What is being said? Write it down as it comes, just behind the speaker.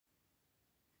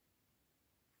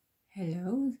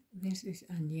Hello, this is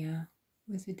Anya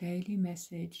with a daily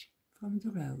message from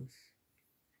the Rose.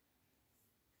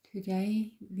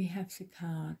 Today we have the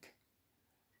card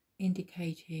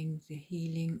indicating the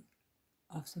healing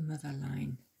of the mother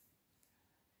line.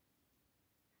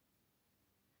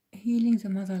 Healing the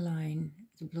mother line,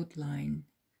 the bloodline,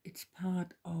 it's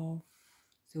part of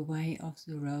the way of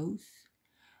the Rose.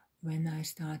 When I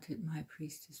started my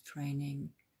priestess training,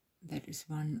 that is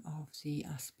one of the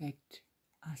aspects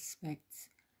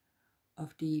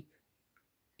of deep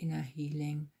inner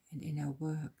healing and inner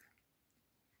work.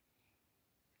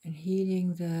 And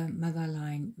healing the mother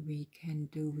line, we can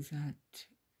do that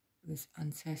with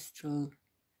ancestral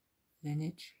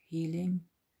lineage healing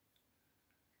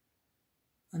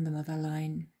on the mother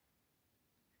line,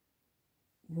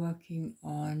 working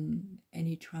on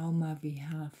any trauma we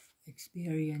have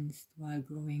experienced while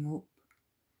growing up.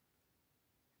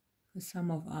 For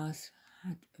some of us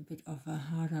had a bit of a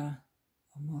harder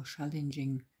or more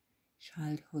challenging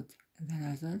childhood than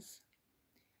others.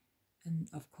 And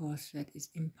of course that is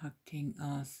impacting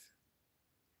us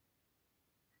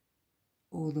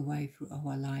all the way through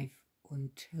our life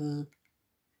until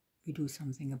we do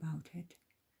something about it.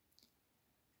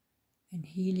 And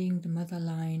healing the mother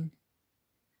line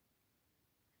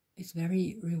is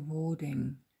very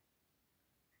rewarding.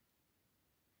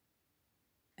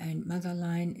 And mother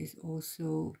line is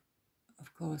also,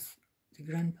 of course, the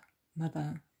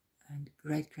grandmother and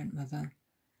great-grandmother,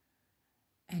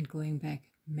 and going back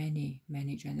many,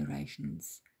 many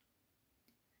generations.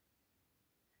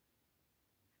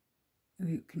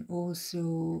 We can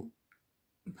also,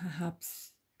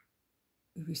 perhaps,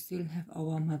 if we still have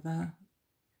our mother,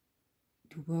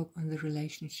 to work on the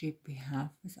relationship we have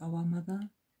with our mother.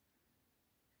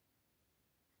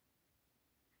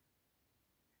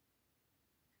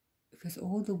 Because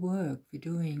all the work we're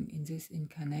doing in this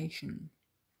incarnation,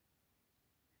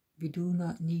 we do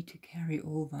not need to carry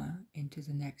over into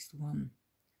the next one.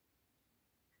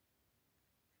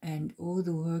 And all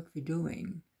the work we're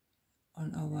doing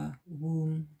on our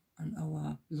womb, on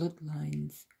our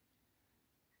bloodlines,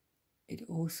 it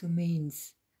also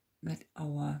means that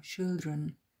our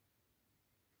children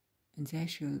and their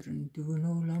children do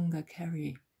no longer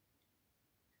carry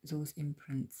those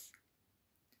imprints.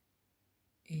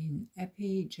 In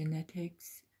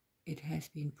epigenetics, it has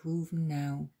been proven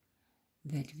now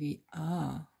that we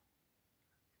are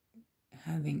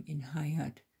having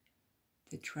inherited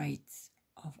the traits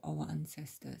of our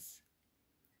ancestors.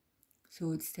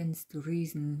 So it stands to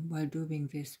reason, while doing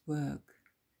this work,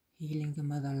 healing the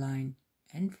mother line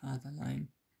and father line,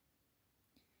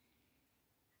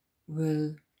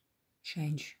 will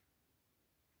change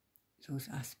those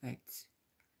aspects.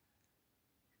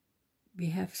 We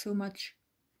have so much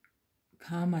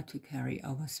karma to carry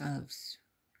ourselves.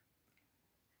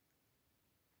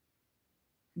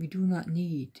 We do not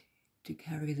need to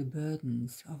carry the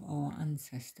burdens of our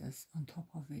ancestors on top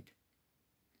of it.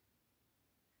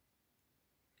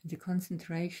 The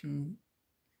concentration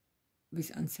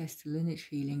with ancestral lineage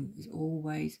healing is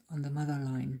always on the mother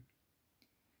line,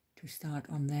 to start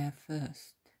on there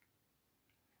first.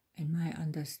 And my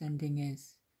understanding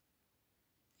is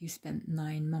you spent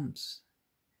 9 months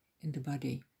in the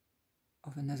body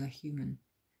of another human.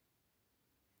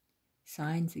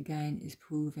 Science again is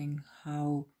proving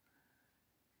how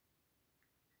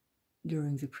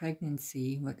during the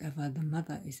pregnancy, whatever the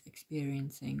mother is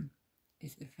experiencing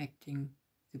is affecting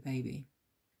the baby.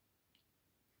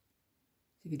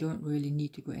 So we don't really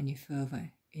need to go any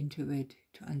further into it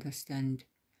to understand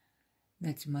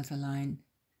that the mother line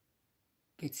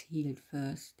gets healed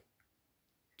first,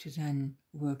 to then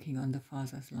working on the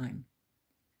father's line.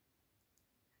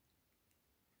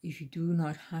 If you do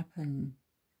not happen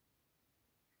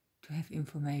to have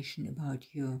information about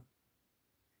your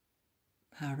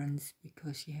parents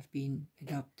because you have been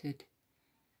adopted,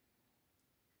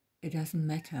 it doesn't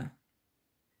matter.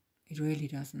 It really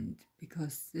doesn't,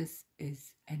 because this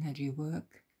is energy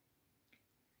work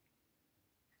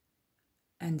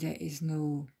and there is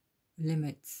no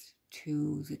limits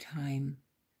to the time,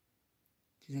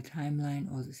 to the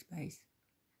timeline or the space.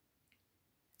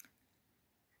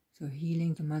 So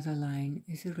healing the mother line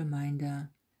is a reminder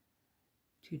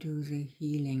to do the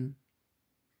healing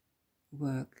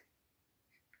work,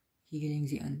 healing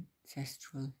the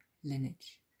ancestral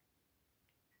lineage,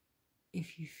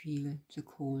 if you feel the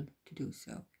call to do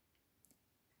so.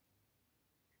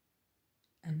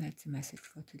 And that's the message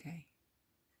for today.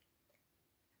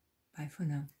 Bye for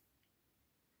now.